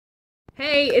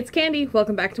Hey, it's Candy.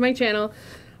 Welcome back to my channel.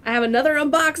 I have another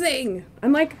unboxing.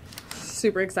 I'm like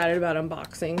super excited about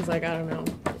unboxings. Like, I don't know.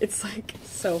 It's like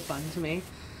so fun to me.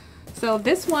 So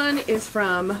this one is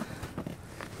from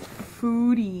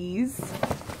Foodez.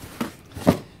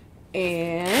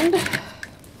 And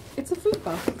it's a food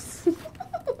box.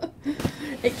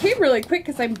 It came really quick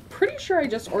because I'm pretty sure I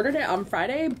just ordered it on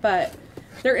Friday, but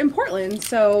they're in Portland,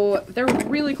 so they're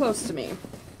really close to me.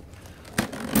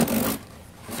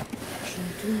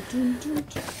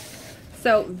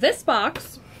 So this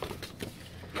box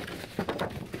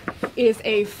is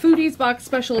a Foodez box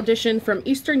special edition from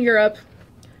Eastern Europe.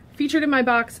 Featured in my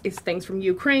box is things from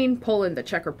Ukraine, Poland, the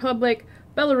Czech Republic,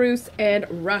 Belarus, and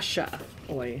Russia.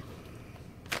 Oi.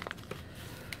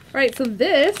 Alright, so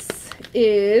this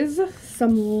is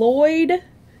some Lloyd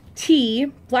tea,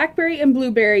 blackberry and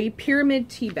blueberry pyramid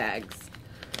tea bags.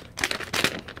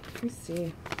 Let me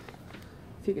see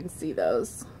if you can see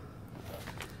those.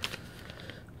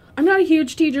 I'm not a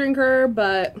huge tea drinker,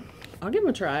 but I'll give them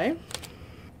a try.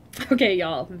 Okay,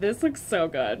 y'all, this looks so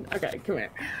good. Okay, come here.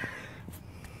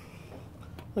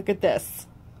 Look at this.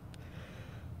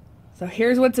 So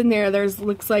here's what's in there.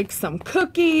 Looks like some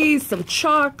cookies, some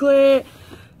chocolate,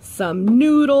 some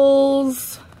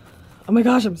noodles. Oh my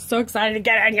gosh, I'm so excited to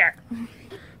get in here.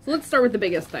 So let's start with the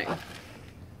biggest thing.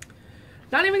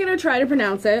 Not even gonna try to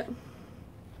pronounce it.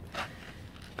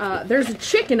 There's a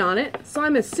chicken on it, so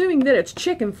I'm assuming that it's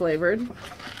chicken flavored.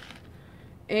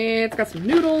 And it's got some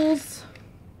noodles.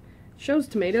 Shows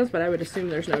tomatoes, but I would assume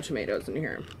there's no tomatoes in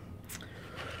here.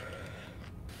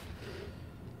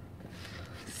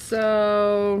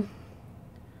 So,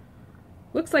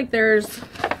 looks like there's,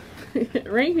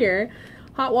 right here,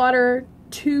 hot water,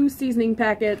 2 seasoning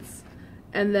packets,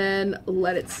 and then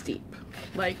let it steep.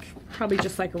 Like, probably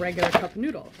just like a regular cup of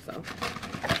noodle, so.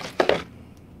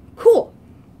 Cool!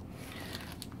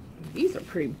 These are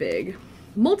pretty big.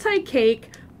 Multi-cake,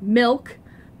 milk,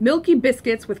 milky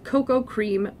biscuits with cocoa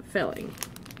cream filling.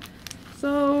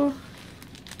 So,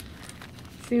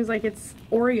 seems like it's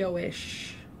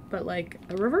Oreo-ish, but like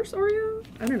a reverse Oreo?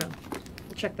 I don't know.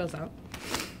 We'll check those out.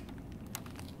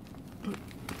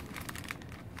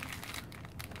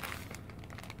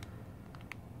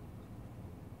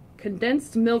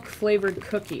 Condensed milk flavored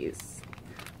cookies.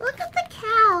 Look at the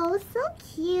cow, so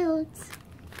cute.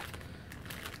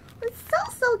 It's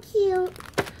so cute.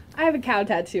 I have a cow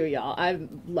tattoo, y'all. I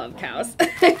love cows.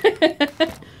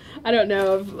 I don't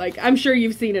know if, like, I'm sure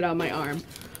you've seen it on my arm.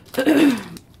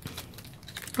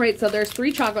 Right, so there's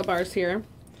 3 chocolate bars here.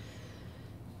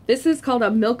 This is called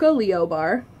a Milka Leo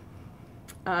bar.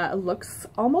 It looks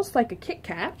almost like a Kit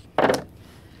Kat.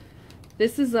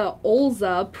 This is a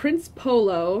Olza Prince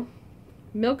Polo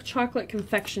milk chocolate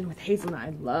confection with hazelnut. I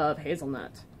love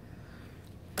hazelnut.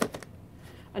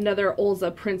 Another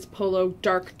Olza Prince Polo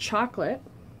dark chocolate.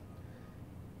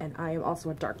 And I am also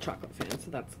a dark chocolate fan, so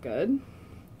that's good.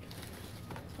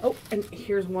 Oh, and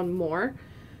here's one more.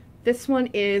 This one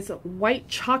is white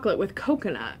chocolate with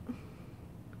coconut.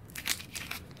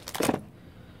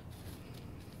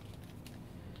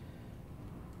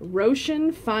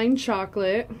 Roshan fine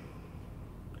chocolate.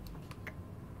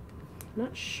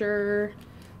 Not sure.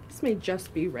 This may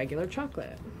just be regular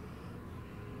chocolate.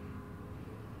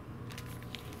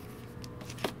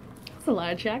 It's a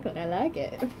lot of chocolate. I like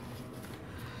it.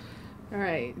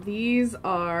 Alright, these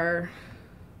are,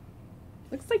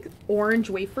 looks like orange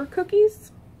wafer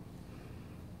cookies.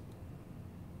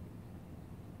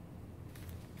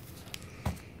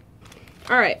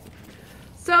 Alright,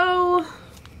 so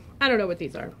I don't know what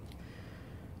these are.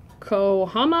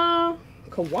 Kawama.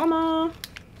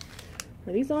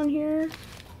 Are these on here?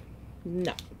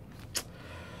 No.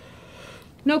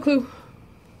 No clue.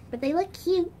 But they look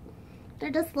cute.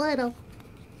 They're just little.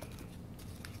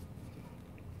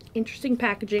 Interesting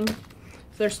packaging. So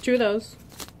there's 2 of those.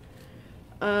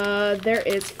 There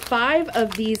is 5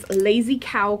 of these Lazy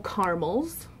Cow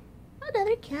caramels.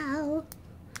 Another cow.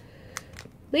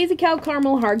 Lazy Cow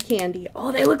caramel hard candy.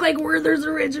 Oh, they look like Werther's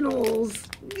Originals.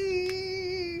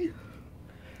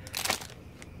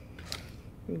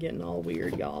 I'm getting all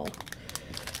weird, y'all.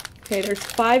 Okay, there's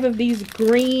 5 of these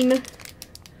green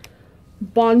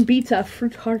Bonbita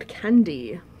fruit hard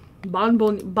candy.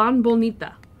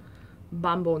 Bonbonita.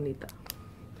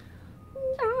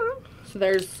 So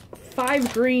there's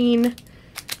 5 green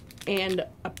and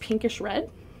a pinkish red.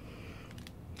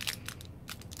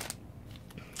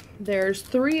 There's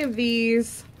 3 of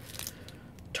these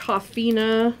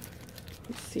Toffina.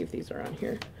 Let's see if these are on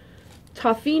here.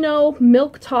 Toffino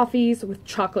milk toffees with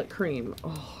chocolate cream.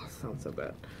 Oh, sounds so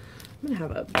good. I'm gonna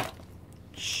have a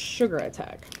sugar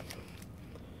attack.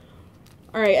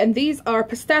 All right, and these are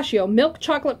pistachio milk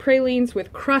chocolate pralines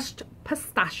with crushed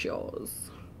pistachios.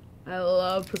 I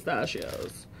love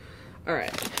pistachios. All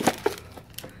right, so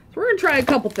we're gonna try a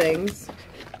couple things.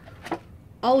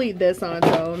 I'll eat this on its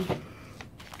own.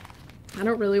 I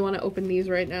don't really want to open these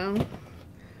right now.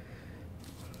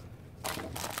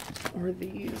 Or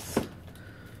these.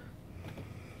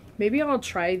 Maybe I'll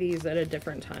try these at a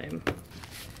different time.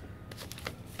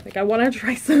 Like, I want to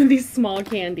try some of these small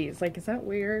candies. Like, is that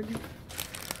weird?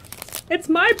 It's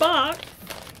my box!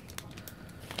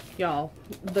 Y'all,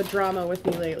 the drama with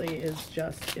me lately is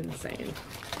just insane.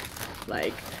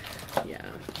 Like, yeah.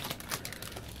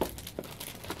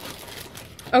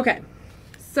 Okay,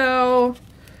 so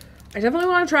I definitely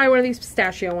want to try one of these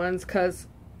pistachio ones because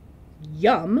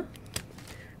yum.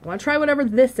 I want to try whatever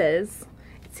this is.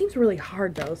 It seems really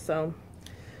hard though, so.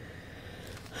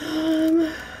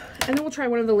 And then we'll try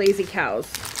one of the Lazy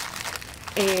Cows.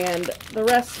 And the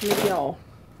rest maybe I'll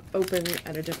open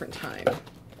at a different time.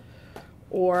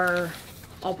 Or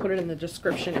I'll put it in the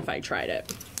description if I tried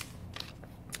it.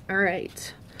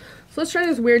 Alright. So let's try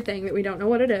this weird thing that we don't know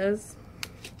what it is.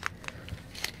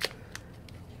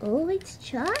 Oh, it's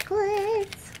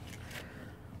chocolate.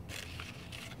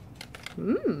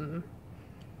 Mmm.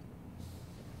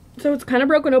 So it's kind of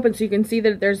broken open so you can see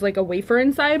that there's like a wafer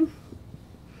inside.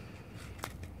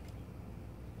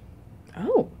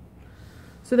 Oh.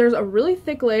 So there's a really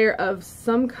thick layer of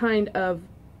some kind of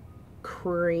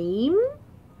cream,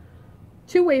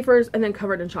 2 wafers, and then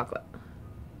covered in chocolate.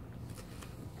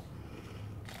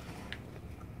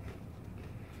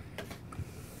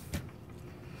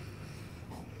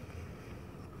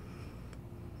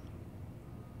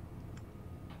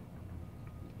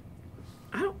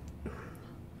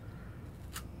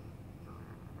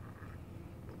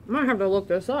 I might have to look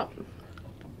this up.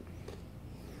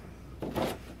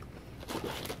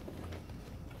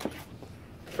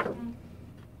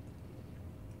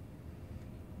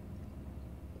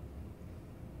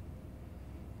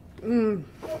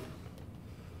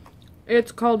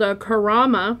 It's called a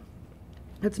Karama.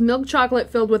 It's milk chocolate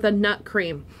filled with a nut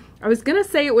cream. I was gonna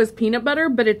say it was peanut butter,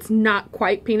 but it's not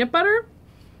quite peanut butter.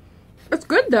 It's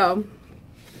good though.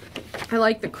 I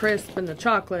like the crisp and the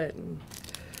chocolate.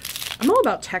 I'm all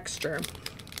about texture.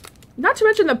 Not to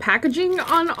mention the packaging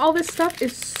on all this stuff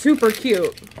is super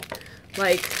cute.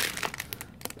 Like,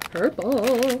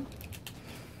 purple.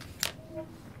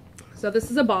 So this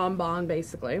is a bonbon,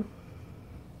 basically.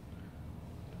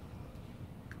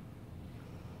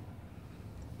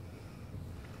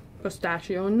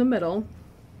 Pistachio in the middle.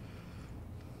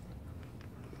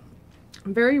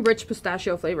 Very rich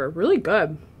pistachio flavor. Really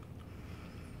good.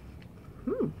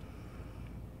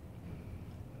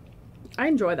 I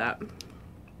enjoy that.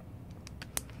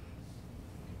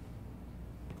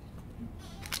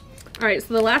 Alright,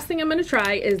 so the last thing I'm going to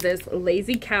try is this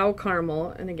Lazy Cow caramel.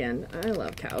 And again, I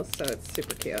love cows, so it's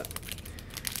super cute.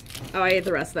 Oh, I ate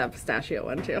the rest of that pistachio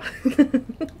one too.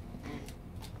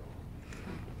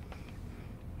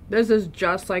 This is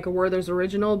just like a Werther's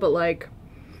original, but like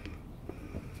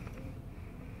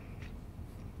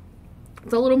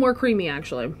it's a little more creamy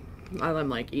actually. I'm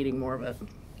like eating more of it.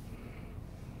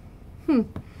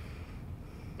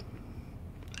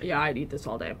 Yeah, I'd eat this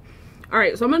all day.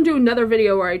 Alright, so I'm going to do another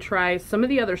video where I try some of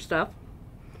the other stuff.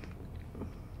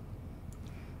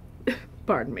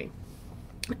 Pardon me.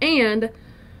 And,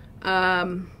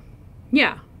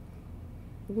 yeah.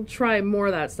 We'll try more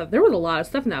of that stuff. There was a lot of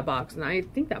stuff in that box, and I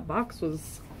think that box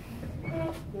was...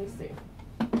 Let me see.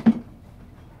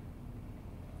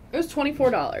 It was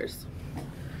 $24.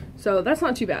 So that's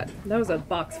not too bad. That was a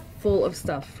box full of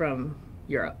stuff from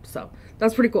Europe, so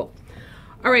that's pretty cool.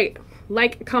 All right,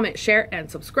 like, comment, share,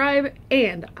 and subscribe,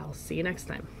 and I'll see you next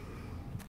time.